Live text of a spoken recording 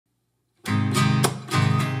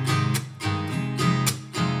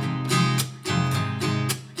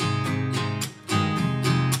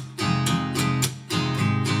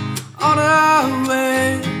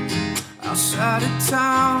out of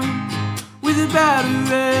town with the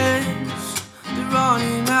batteries, they're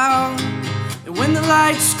running out. And when the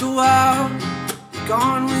lights go out, you're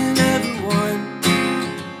gone with everyone.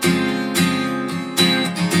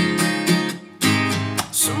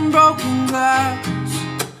 Some broken glass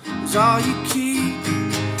is all you keep.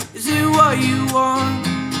 Is it what you want?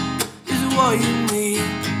 Is it what you need?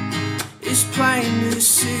 It's plain to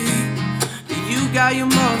see that you got your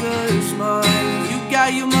mother's mind. You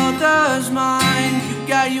got your mother's mind. You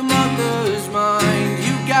got your mother's mind.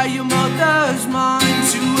 You got your mother's mind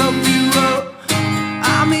to help you up.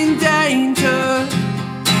 I'm in danger,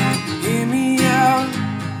 hear me out.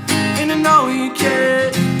 And I know you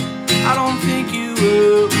can, I don't think you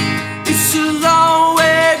will. It's a long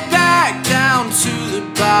way back down to the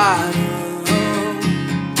bottom.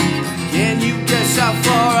 Can you guess how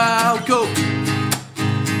far I'll go?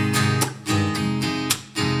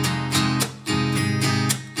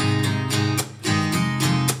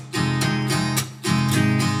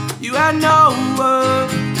 You had nowhere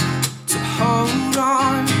to hold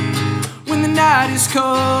on when the night is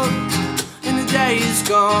cold and the day is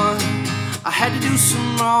gone. I had to do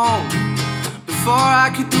some wrong before I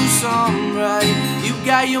could do some right. You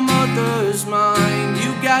got your mother's mind.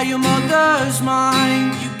 You got your mother's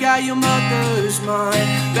mind. You got your mother's mind.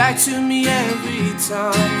 Back to me every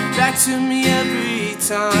time. Back to me every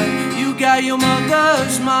time. You got your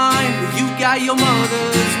mother's mind. You got your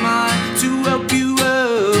mother's mind to help you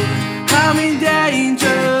up. I'm in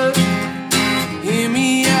danger, hear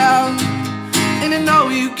me out. And I know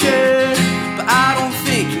you care, but I don't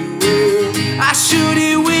think you will. I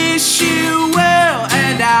should've wished you well,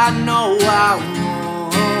 and I know I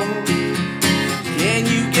won't. Can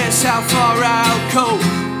you guess how far I'll go?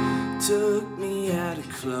 Took me out a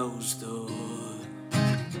closed door.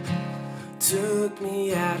 Took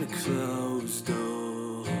me out a closed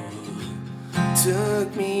door.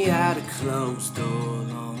 Took me out a closed door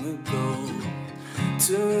long ago.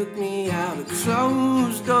 Took me out a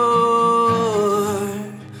closed door.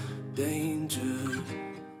 Danger,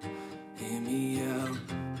 hear me out.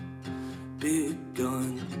 Big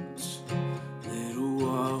guns, little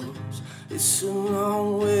walls. It's a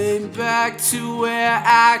long way back to where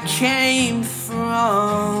I came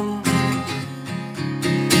from.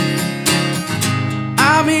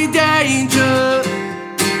 I'm in danger,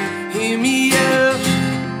 hear me out.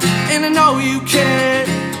 And I know you can,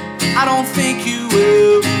 I don't think you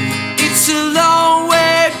will. It's a long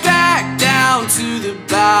way back down to the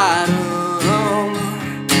bottom.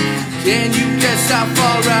 Can you guess how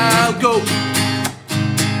far I'll go?